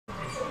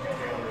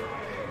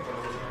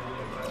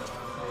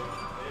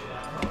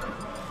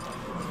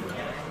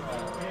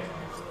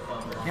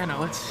Yeah, no,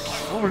 let's...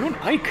 Oh, we're going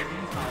Ike.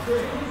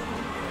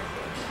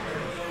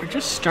 We're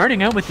just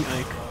starting out with the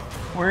Ike.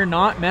 We're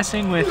not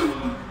messing with...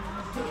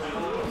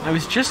 I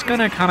was just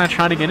gonna kind of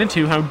try to get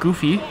into how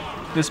goofy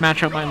this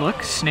matchup might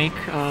look, Snake,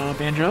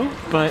 Banjo,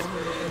 but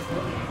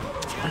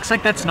looks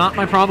like that's not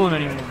my problem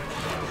anymore.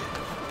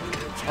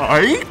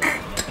 Ike?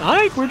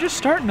 Ike, we're just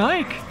starting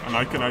Ike. An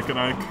Ike, an Ike, an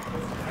Ike.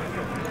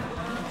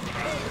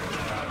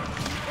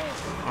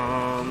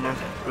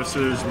 This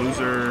is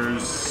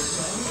losers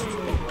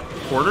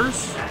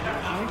quarters?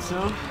 I think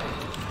so.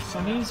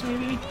 Semis,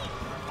 maybe?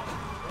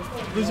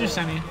 Loser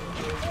semi.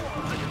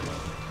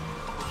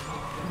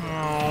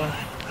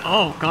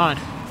 Oh, God.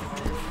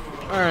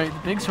 Alright, the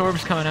big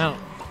Sorb's coming out.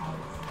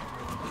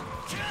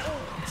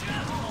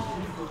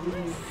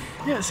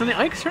 Yeah, so the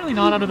Ike's certainly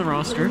not out of the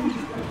roster.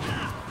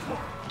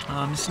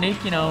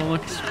 Snake, you know,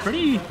 looks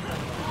pretty...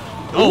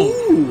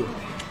 Oh!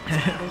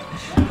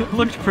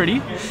 Looked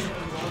pretty.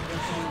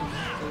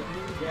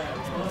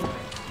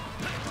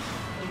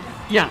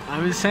 Yeah,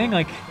 I was saying,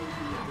 like...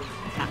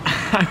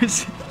 I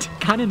was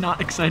kind of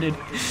not excited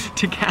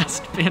to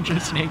cast Banjo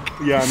Snake.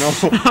 Yeah, no.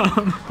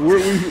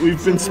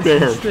 We've been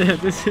spared.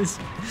 This is...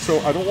 So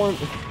I don't want...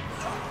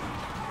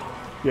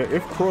 Yeah,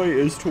 if Croi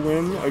is to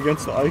win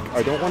against the Ike,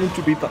 I don't want him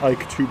to beat the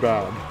Ike too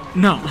bad.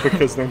 No.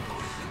 Because then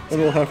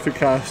we'll have to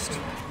cast...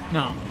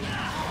 No.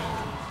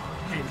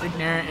 Okay, Big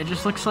Nair, it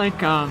just looks like,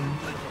 kind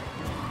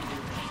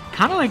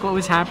of like what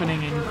was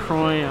happening in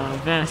Croi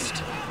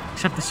Vest,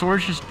 except the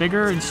sword's just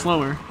bigger and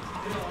slower.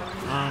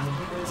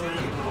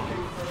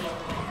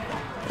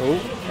 Oh,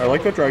 I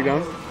like that drag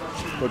down.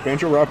 But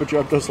Banjo Rapid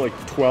Jab does like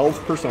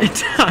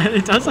 12%.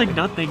 It does like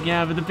nothing,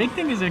 yeah, but the big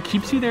thing is it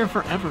keeps you there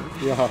forever.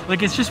 Yeah.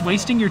 Like, it's just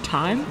wasting your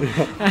time.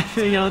 Yeah.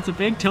 You know, it's a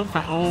big tilt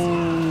fight.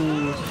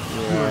 Oh,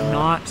 yeah. You are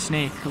not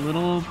Snake. A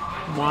little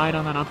wide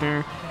on that up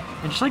air.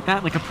 And just like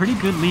that, like a pretty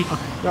good lead.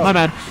 Okay, yeah. My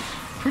bad.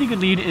 Pretty good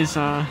lead is,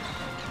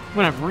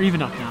 whatever, we're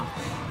even up now.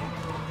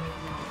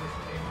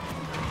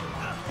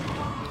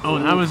 Oh,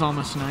 that was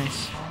almost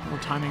nice. A little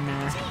timing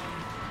there.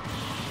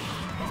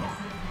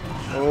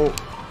 Oh,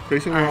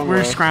 facing the wrong way.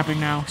 We're scrapping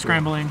now,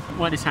 scrambling. Yeah.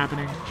 What is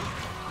happening?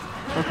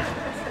 Okay.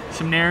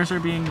 Some nairs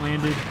are being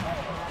landed.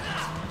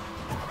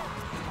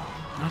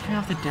 Nothing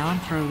off the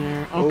down throw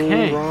there.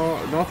 Okay.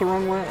 Oh, not the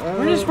wrong way.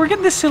 We're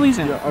getting the sillies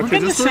in. Yeah, okay, we're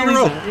getting the sillies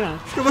in. Yeah.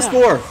 Give us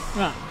more.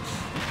 Yeah.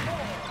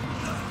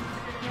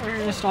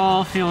 We're just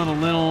all feeling a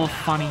little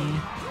funny.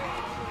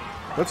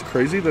 That's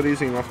crazy that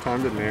he's enough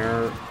time to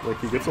nair. Like,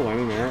 he gets a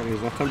landing nair and he's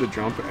enough time to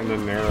jump and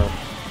then nair,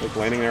 like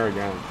landing nair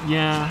again.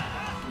 Yeah.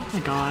 Oh my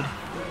God.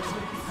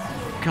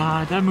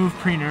 God, that move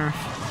pre-nerf.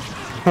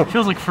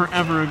 Feels like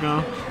forever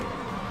ago.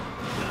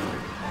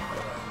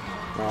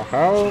 Now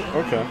how?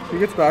 Okay, he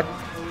gets back,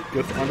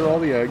 gets under all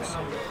the eggs.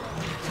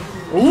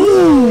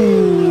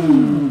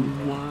 Ooh!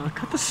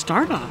 Cut the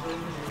start up.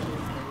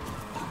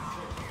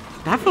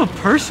 That felt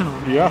personal,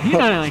 man. Yeah. He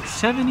got it like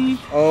 70.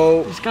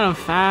 Oh. Just got him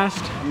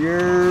fast.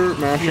 You're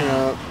mashing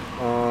up.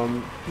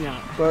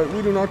 Yeah. But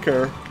we do not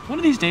care. One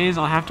of these days,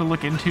 I'll have to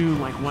look into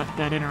like what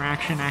that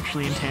interaction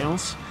actually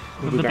entails.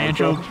 With the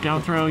Banjo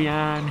down throw,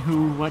 yeah,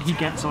 and what he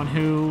gets on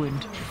who,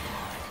 and...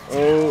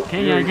 Oh,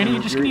 okay, yeah,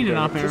 you're just gonna need an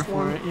up air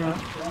for it, yeah.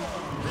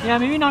 Yeah,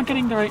 maybe not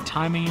getting the right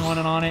timing you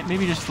wanted on it,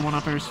 maybe just the one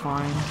up air is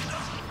fine.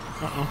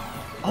 Uh-oh.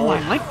 Oh, I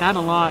like that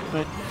a lot,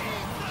 but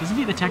doesn't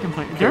be the Tekken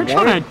play. They're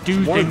trying to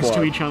do things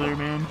to each other,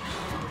 man.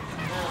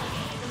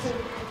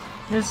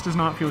 This does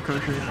not feel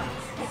kosher.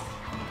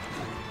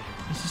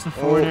 This is the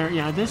forward air.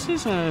 Yeah, this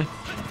is a...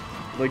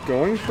 Like,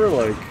 going for,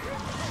 like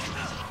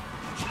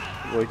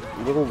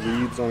little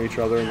leads on each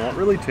other, not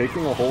really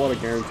taking a whole lot of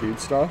guaranteed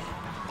stuff.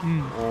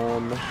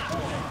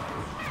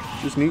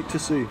 Just neat to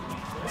see.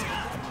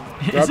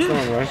 Grabs the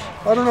wrong way.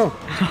 I don't know.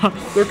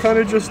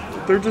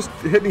 They're just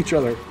hitting each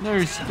other.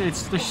 There's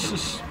just,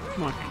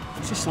 look,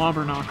 it's a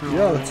slobber knocker.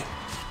 Yeah, that's...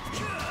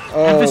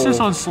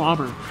 Emphasis on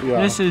slobber.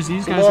 Yeah. These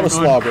guys are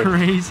going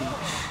crazy.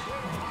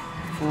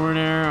 Forward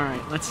air,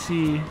 alright, let's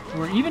see.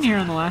 We're even here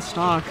on the last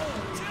stock.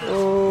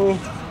 Oh.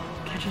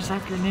 Catches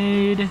that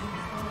grenade.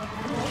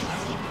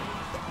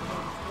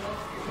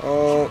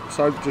 Oh,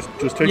 so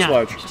just take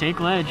ledge. Just take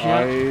ledge, yeah.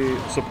 I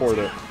support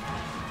it.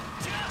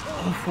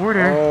 Oh, forward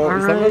air. Oh,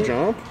 is that no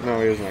jump? No,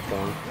 he isn't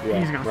actually. Yeah,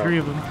 he's got 3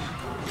 of them.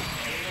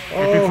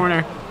 Oh. Good forward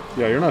air.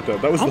 Yeah, you're not dead.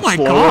 That was the slowest.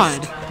 Oh my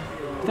God.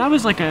 That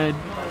was like a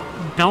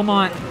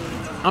Belmont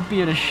up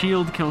B at a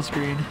shield kill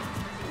screen.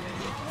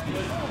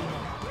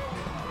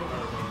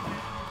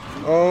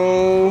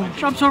 Oh.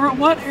 Jumps over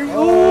what?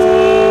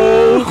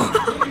 Oh.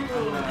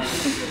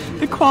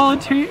 The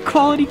quality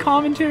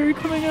commentary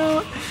coming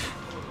out.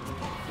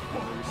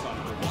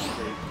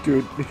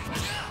 Dude.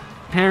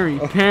 Parry.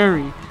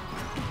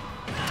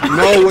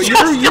 No,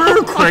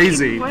 you're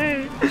crazy.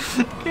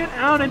 Get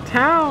out of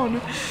town.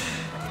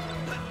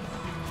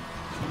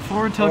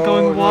 Forward tilt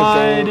going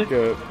wide.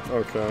 Okay.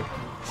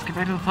 Let's get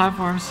back to the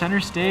platform, center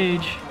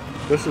stage.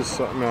 This is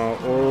something now.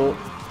 Oh.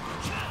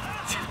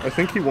 I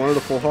think he wanted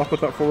a full hop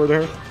with that forward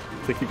there.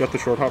 I think he got the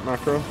short hop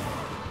macro.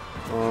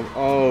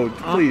 Oh,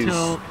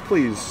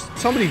 please.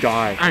 Somebody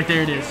die. Alright,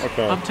 there it is.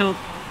 Okay. Up tilt.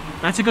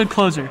 That's a good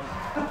closer.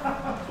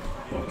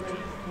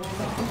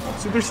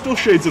 So there's still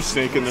shades of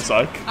Snake in this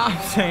Ike.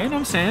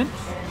 I'm saying.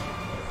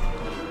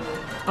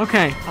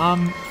 Okay,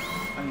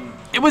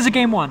 it was a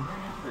game 1.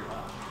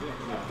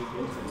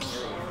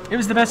 It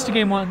was the best of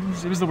game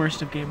 1s. It was the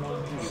worst of game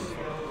 1s.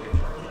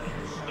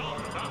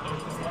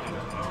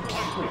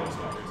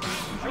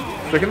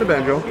 Sticking the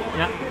Banjo.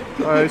 Yeah.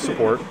 I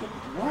support.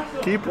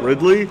 Keep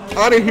Ridley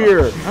out of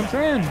here. I'm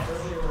saying.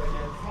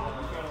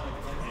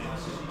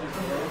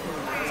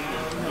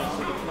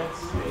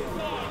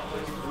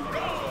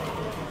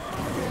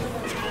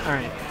 All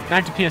right,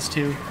 back to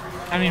PS2.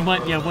 I mean,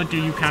 what do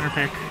you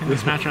counterpick in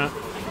this matchup?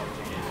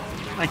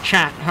 Like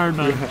chat, hard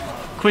mode,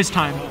 quiz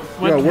time.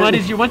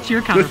 What's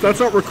your counterpick? That's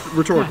not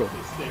rhetorical.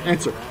 Yeah.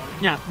 Answer.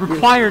 Yeah,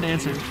 required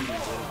answer.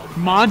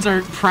 Mods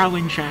are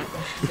prowling chat.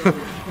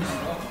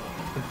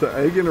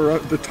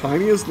 The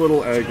tiniest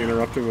little egg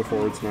interrupting the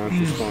forward smash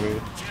is funny.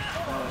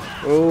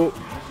 Oh.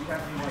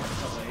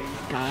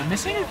 God, I'm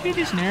missing a few of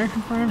these Nair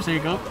confirms. There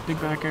you go,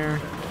 big back air.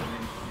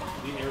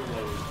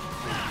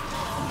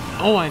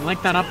 Oh, I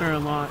like that up air a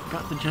lot.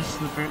 Got the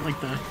last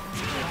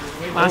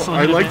little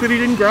I like that he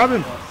didn't grab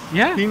him.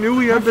 Yeah. He knew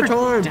he had the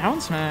time. Down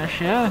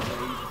smash, yeah.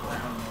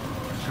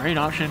 Great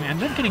option. And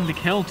then getting the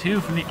kill,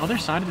 too, from the other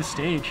side of the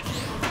stage.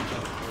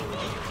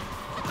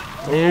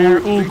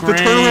 Oh, great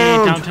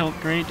down tilt.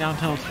 Great down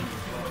tilt.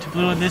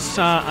 TehBlueOne, this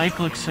Ike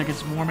looks like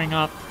it's warming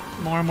up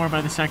more and more by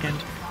the second.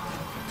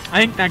 I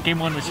think that game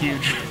 1 was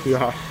huge.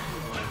 Yeah. I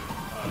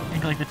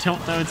think like the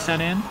tilt that would set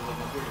in.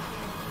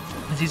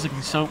 He's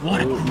looking so. What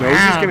a grab. No,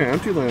 he's gonna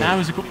empty land. That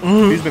was a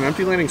cool. He's been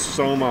empty landing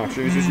so much.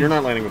 And he's just, you're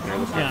not landing with there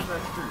this time.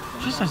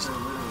 Yeah. Just a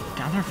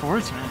down there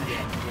forward smash.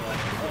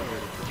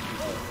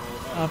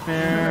 Up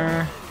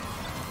air.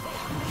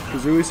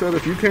 Kazooie said,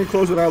 if you can't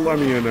close it out, let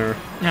me in there.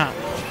 Yeah.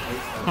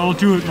 I'll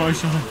do it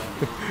myself.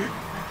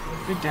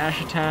 Big dash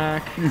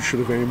attack. You should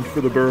have aimed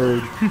for the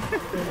bird.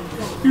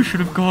 You should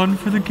have gone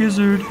for the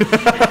gizzard.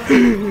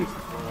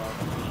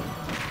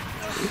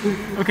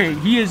 Okay,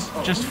 he is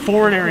just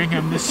forward airing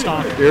him this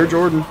stock. Air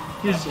Jordan.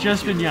 He's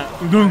just been,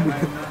 boom.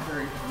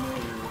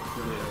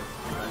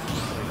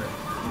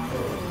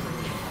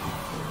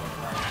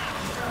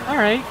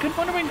 Alright, good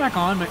one to bring back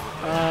on, but,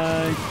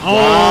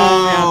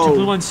 wow. Yeah,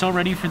 TehBlueOne's so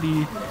ready for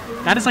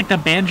that is like the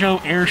Banjo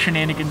air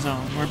shenanigan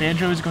zone, where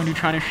Banjo is going to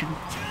try to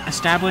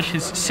establish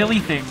his silly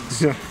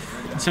things. Yeah.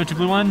 And so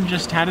TehBlueOne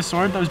just had a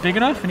sword that was big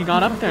enough, and he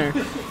got up there.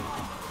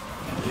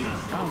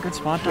 Oh, good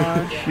spot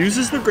dodge.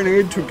 Uses the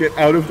grenade to get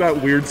out of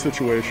that weird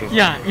situation.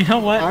 Yeah, you know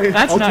what?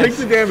 That's I'll nice.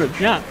 take the damage.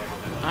 Yeah,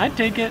 I'd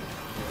take it.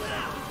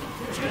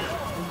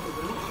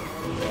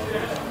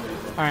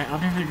 Alright, I'll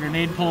do the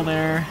grenade pull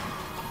there.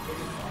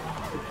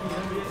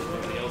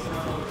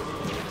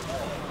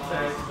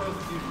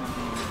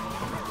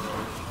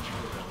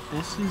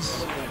 This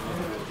is...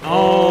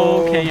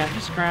 Oh, okay, yeah,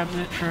 just grabs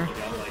it, sure.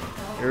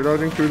 Air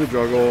dodging through the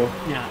juggle.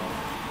 Yeah.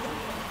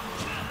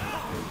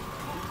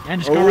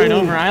 And just go right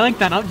over. I like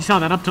that up. You saw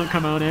that up tilt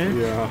come out, eh?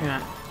 Yeah.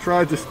 Yeah.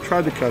 Tried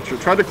to catch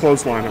it. Tried to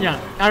clothesline him. Yeah,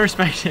 I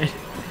respect it.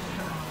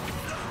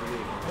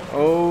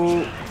 Oh,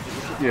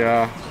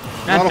 yeah.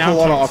 That Not a whole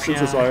lot of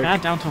options as like.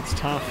 That down tilt's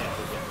tough.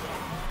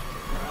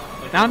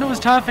 Down tilt was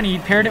tough, and he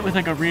paired it with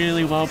like a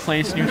really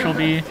well-placed neutral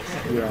B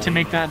to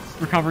make that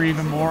recovery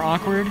even more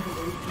awkward.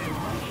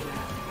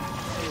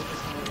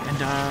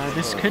 And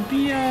this could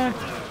be just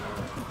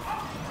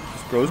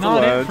goes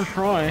not the ledge. it for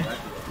Croi.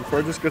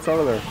 Croi just gets out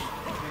of there.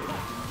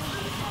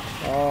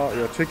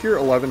 Yeah, take your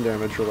 11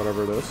 damage or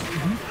whatever it is.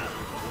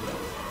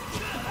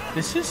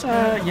 This is,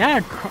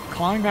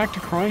 clawing back to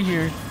Croi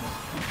here.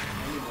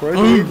 Croi's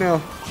in the lead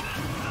now.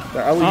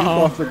 The alley-oop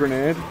off the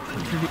grenade.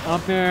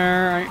 Up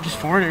there, just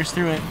forward airs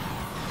through it.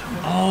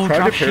 Oh, Tried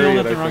drop to parry shield it,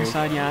 at the I wrong think.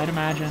 side, yeah, I'd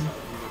imagine.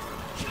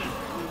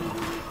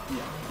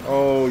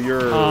 Oh,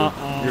 you're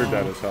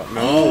dead as hell.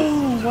 No.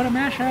 Oh, what a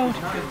mash out.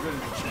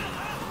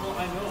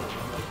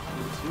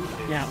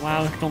 Yeah,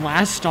 wow, the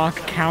last stock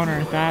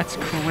counter, that's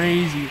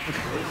crazy.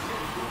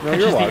 No,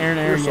 you're alive. The air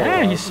to air. You're so yeah,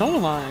 alive. he's so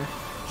alive.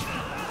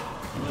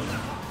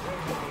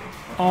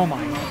 Oh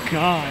my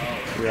god.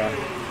 Yeah.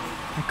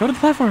 Go to the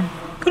platform.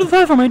 Go to the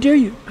platform, I dare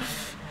you.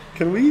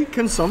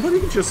 Can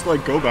somebody just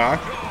like go back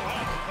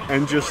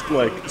and just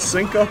like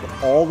sync up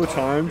all the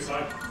times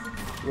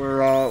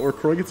where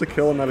Croi gets a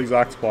kill in that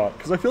exact spot?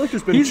 Because I feel like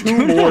there's been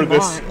two more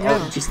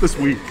just this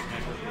week.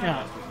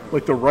 Yeah.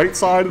 Like the right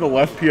side and the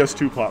left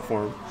PS2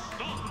 platform.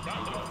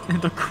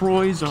 The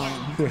Croi zone.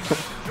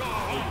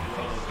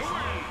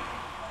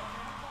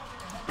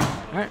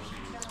 Alright.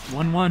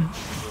 1-1.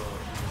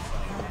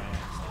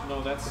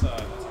 No, that's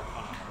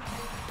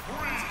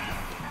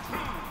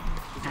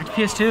Back to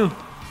PS2.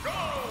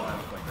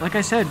 Like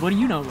I said, what do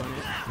you know about it?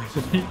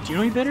 Do you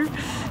know any better?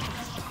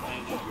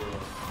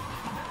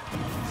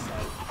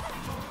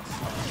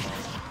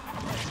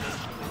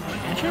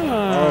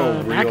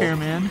 Banjo, back air,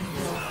 man.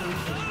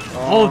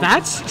 Oh,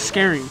 that's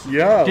scary.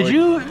 Yeah. Did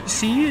you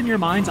see in your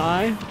mind's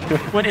eye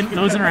what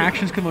those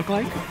interactions could look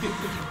like?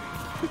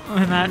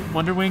 when that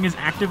Wonder Wing is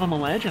active on the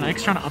ledge and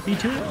Ike's trying to up-B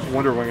to it.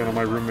 Wonder Wing on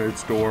my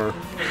roommate's door.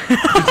 Did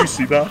you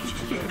see that?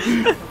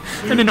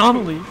 An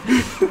anomaly.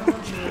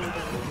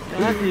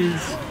 That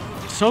is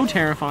so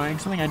terrifying,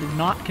 something I did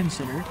not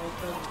consider.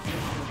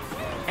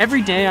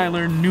 Every day I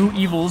learn new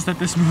evils that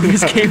this move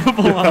is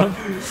capable of.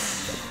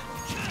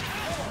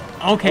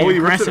 Okay, oh, he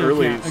aggressive, ripped it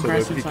early, yeah, so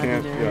aggressive that he side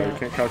can't, there, yeah, he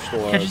can't catch the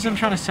ledge. Catches him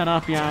trying to set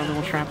up, yeah, a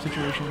little trap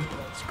situation.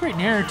 It's a great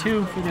nair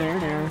too for the air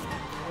there.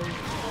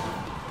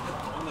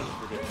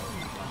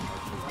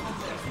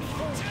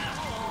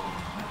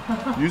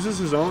 Uses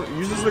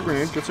the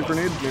grenade, gets a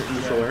grenade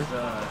neutral there.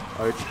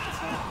 Ike.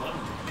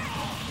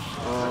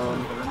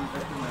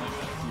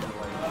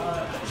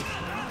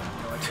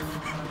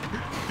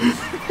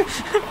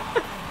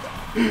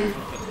 You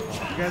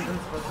guys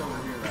aren't supposed to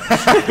overhear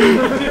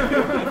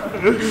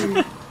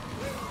that.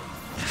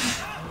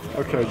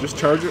 Okay, just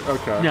charge it.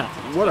 Okay. Yeah.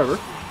 Whatever.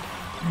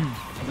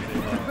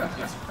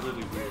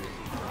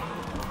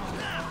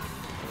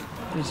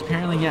 There's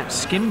apparently, yeah,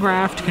 skin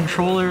graft,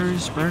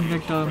 controllers, burn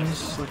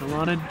victims, like a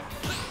lot of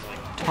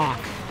talk.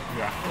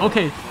 Yeah.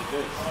 Okay,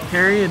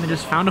 parry and then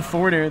just found a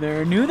forward air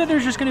there. Knew that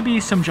there's just going to be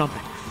some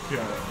jumping.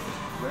 Yeah.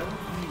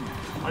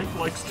 Ike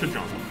likes to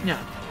jump.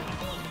 Yeah.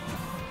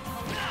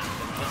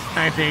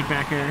 Alright, big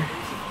back air.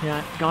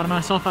 Yeah, got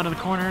myself out of the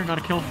corner, got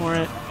a kill for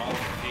it.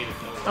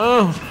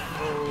 Oh!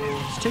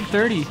 Just take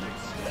 30.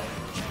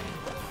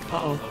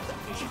 Uh-oh.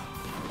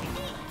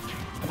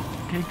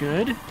 Okay,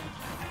 good.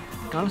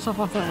 Got himself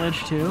off that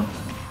ledge, too.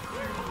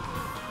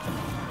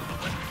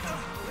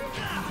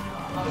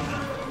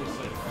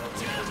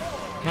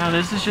 Now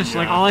this is just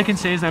like, all I can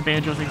say is that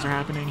Banjo things are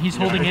happening. He's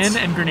holding in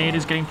and grenade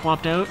is getting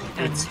plopped out.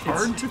 And It's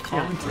hard to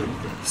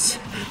commentate this.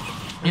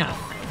 Yeah.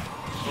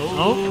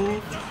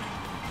 Oh.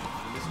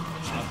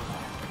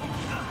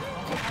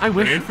 I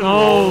wish. Grenade for the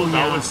Oh, roll,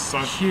 that yeah. was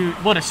such. Cute.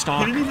 What a He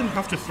stock. didn't even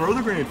have to throw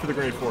the grenade for the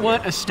grenade forward.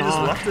 What a He just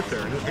stock. left it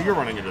there. You're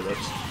running into this.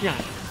 Yeah.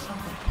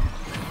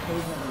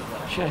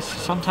 Just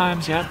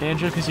sometimes, yeah,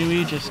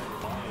 Banjo-Kazooie just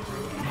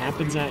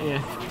happens at you.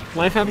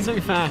 Life happens at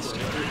you fast.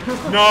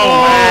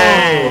 No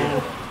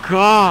way!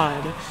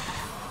 God.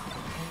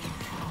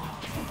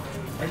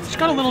 Just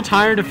got a little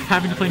tired of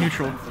having to play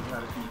neutral.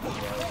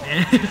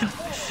 And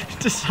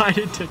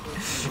decided to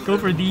go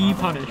for the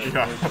punish.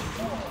 Yeah.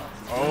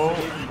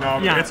 Oh, no,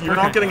 Yeah, you're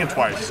not getting it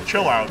twice.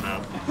 Chill out,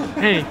 man.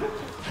 Hey.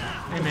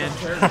 Hey, man.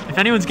 If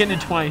anyone's getting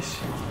it twice,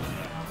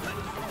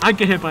 I'd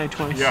get hit by it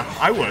twice. Yeah,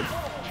 I would.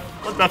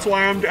 But that's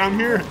why I'm down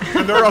here,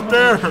 and they're up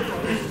there.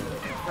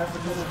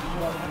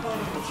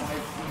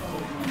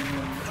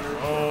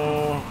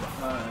 Oh.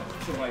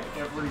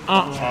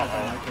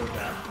 Uh-oh.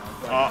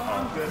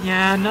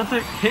 Yeah,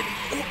 nothing. Hit.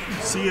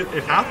 See,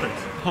 it happened.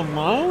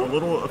 Hello? A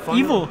little fun.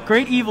 Evil.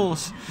 Great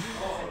evils.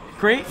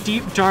 Great,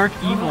 deep, dark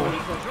evil.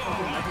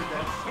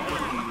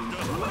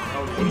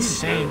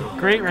 Insane.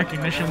 Great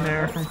recognition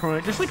there from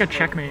Croi. Just like a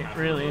checkmate,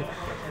 really.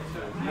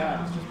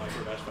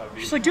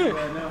 Just like, do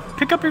it.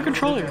 Pick up your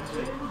controller.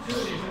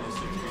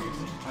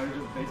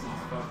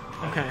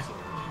 Okay.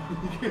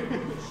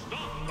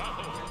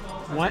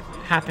 What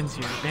happens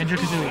here?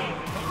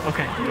 Banjo-Kazooie.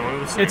 Okay.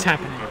 It's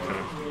happening. Okay.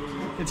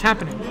 It's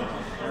happening.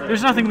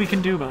 There's nothing we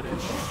can do about it.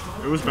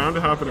 It was bound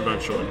to happen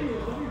eventually.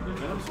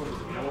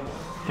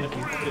 Thank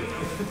you.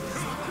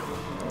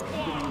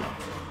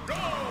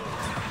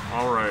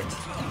 All right.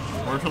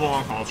 We're for the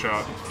long haul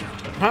shot.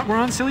 But We're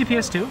on silly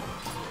PS2.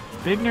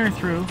 Big nair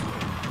through.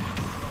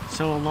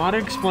 So a lot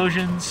of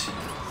explosions.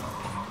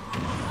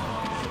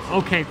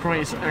 Okay,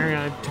 Croi's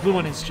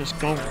TehBlueOne is just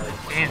going.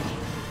 Damn.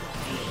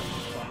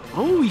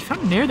 Oh, he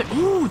found nair there.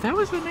 Ooh, that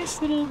was a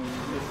nice little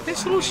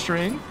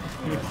string.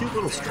 A cute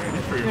little string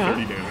for your Yeah.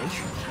 30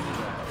 damage.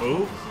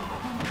 Oh.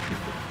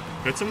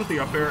 Hits him with the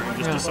up air and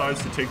just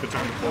decides to take the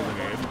time to pull the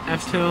grenade.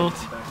 F tilt.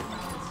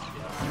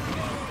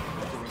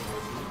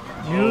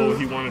 Oh,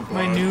 he wanted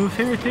blood. My new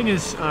favorite thing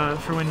is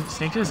for when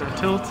Snake does F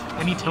tilt,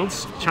 any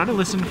tilts, try to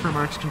listen for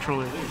Mark's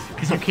controller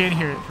because you can't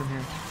hear it from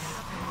here.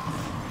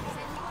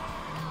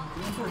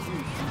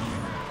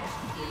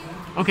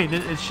 Okay,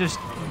 it's just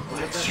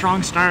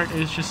strong start.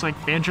 It's just like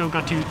Banjo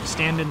got to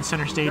stand in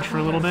center stage for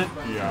a little bit,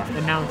 Yeah.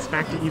 and now it's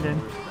back to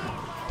even.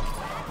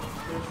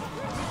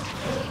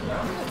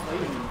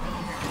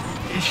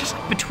 It's just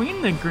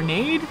between the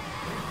grenade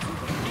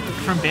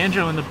from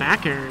Banjo and the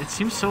back air, it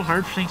seems so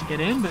hard for Snake to get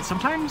in, but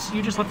sometimes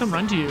you just let them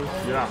run to you,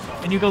 Yeah.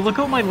 and you go, look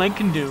what my leg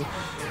can do.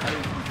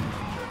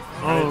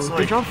 Oh, It's good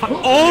like- job.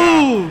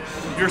 Oh!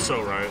 You're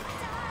so right.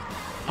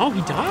 Oh,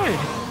 he died.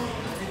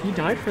 He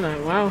died for that.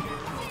 Wow.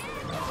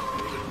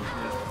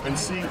 And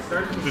see,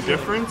 the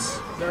difference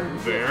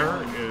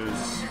there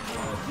is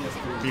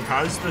he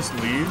has this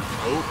lead.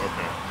 Oh,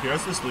 okay. He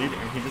has this lead,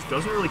 and he just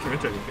doesn't really commit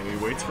to anything. He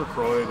waits for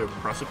Croi to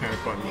press a panic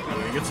button,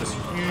 and then he gets this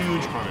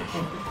huge punish.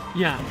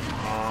 Yeah.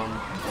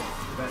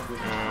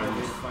 And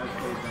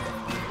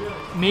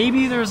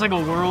Maybe there's like a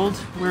world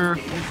where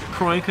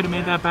Croi could have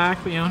made that back,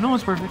 but no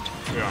one's perfect.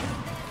 yeah,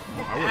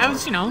 I would. That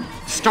was,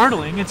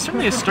 startling. It's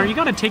certainly a start. You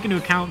gotta take into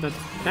account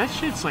that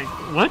shit's like,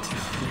 what?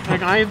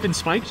 Like, I have been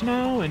spiked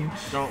now, and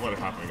Don't let it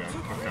happen again.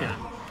 Okay. yeah.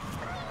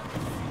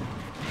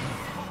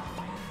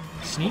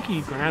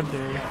 sneaky grab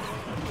there.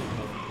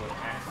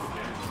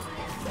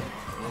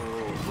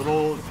 Oh,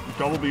 little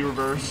double B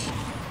reverse.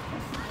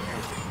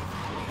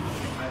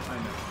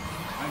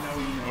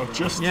 Oh,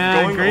 just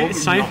Yeah, going great over.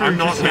 Cypher. No, I'm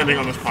not just- landing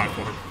on this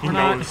platform. He We're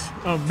not. knows.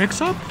 Oh,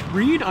 mix up?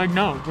 Read?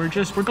 No. We're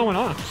going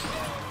off.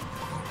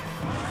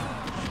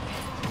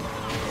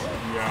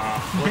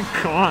 Yeah. Oh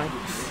my god.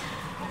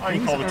 I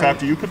can call the tap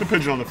to you. Put the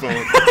pigeon on the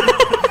phone.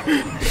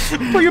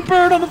 Put your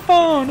bird on the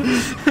phone!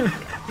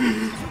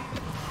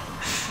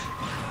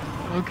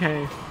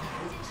 Okay.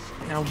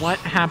 Now what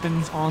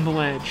happens on the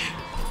ledge?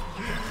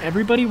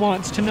 Everybody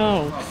wants to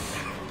know.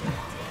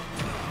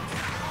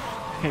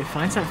 Okay,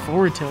 finds that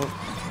forward tilt.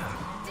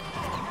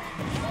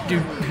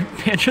 Dude,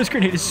 Banjo's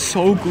grenade is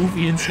so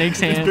goofy in Snake's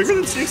hands. It's bigger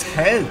than Snake's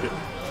head.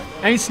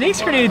 I mean,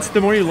 Snake's grenades,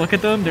 the more you look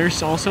at them, they're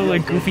also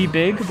like goofy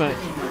big, but...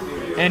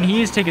 And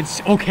he is taking...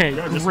 Okay,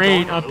 Yeah, just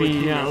great going, up like, B,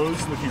 he yeah. knows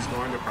that he's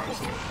going to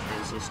press it.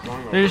 He's just going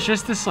over. There's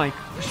just this like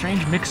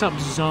strange mix-up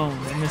zone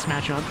in this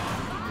matchup,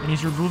 and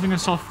he's removing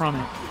himself from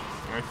it.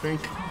 I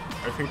think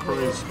Croi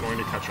is going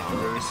to catch on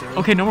very soon.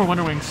 Okay, no more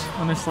Wonder Wings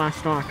on this last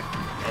stock.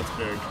 That's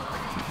big.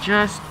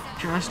 Just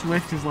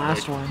whiffed his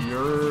last Like, one.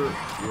 Yeah.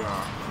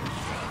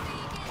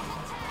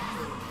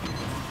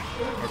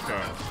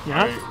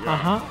 Okay.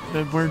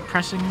 Yep. We're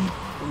pressing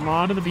a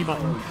lot of the B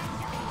button.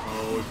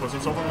 Oh, he puts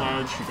himself on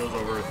ledge. He goes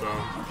over it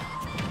though.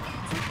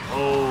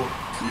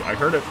 Oh, yeah, I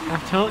heard it.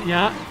 F tilt,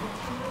 yeah.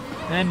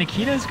 And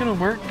Nikita's gonna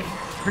work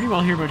pretty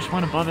well here, but just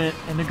went above it,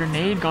 and the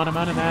grenade got him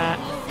out of that.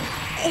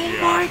 Oh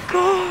my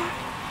god!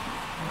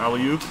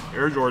 Alley-oop,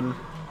 Air Jordan.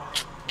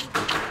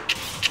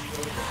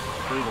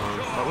 3-1.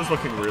 That was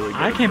looking really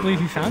good. I can't believe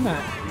he found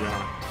that.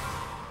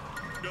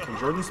 Yeah. And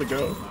Jordan's the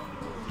GOAT.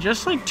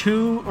 Just like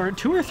two or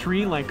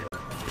three like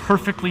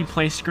perfectly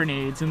placed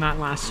grenades in that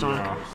last stock. Yeah.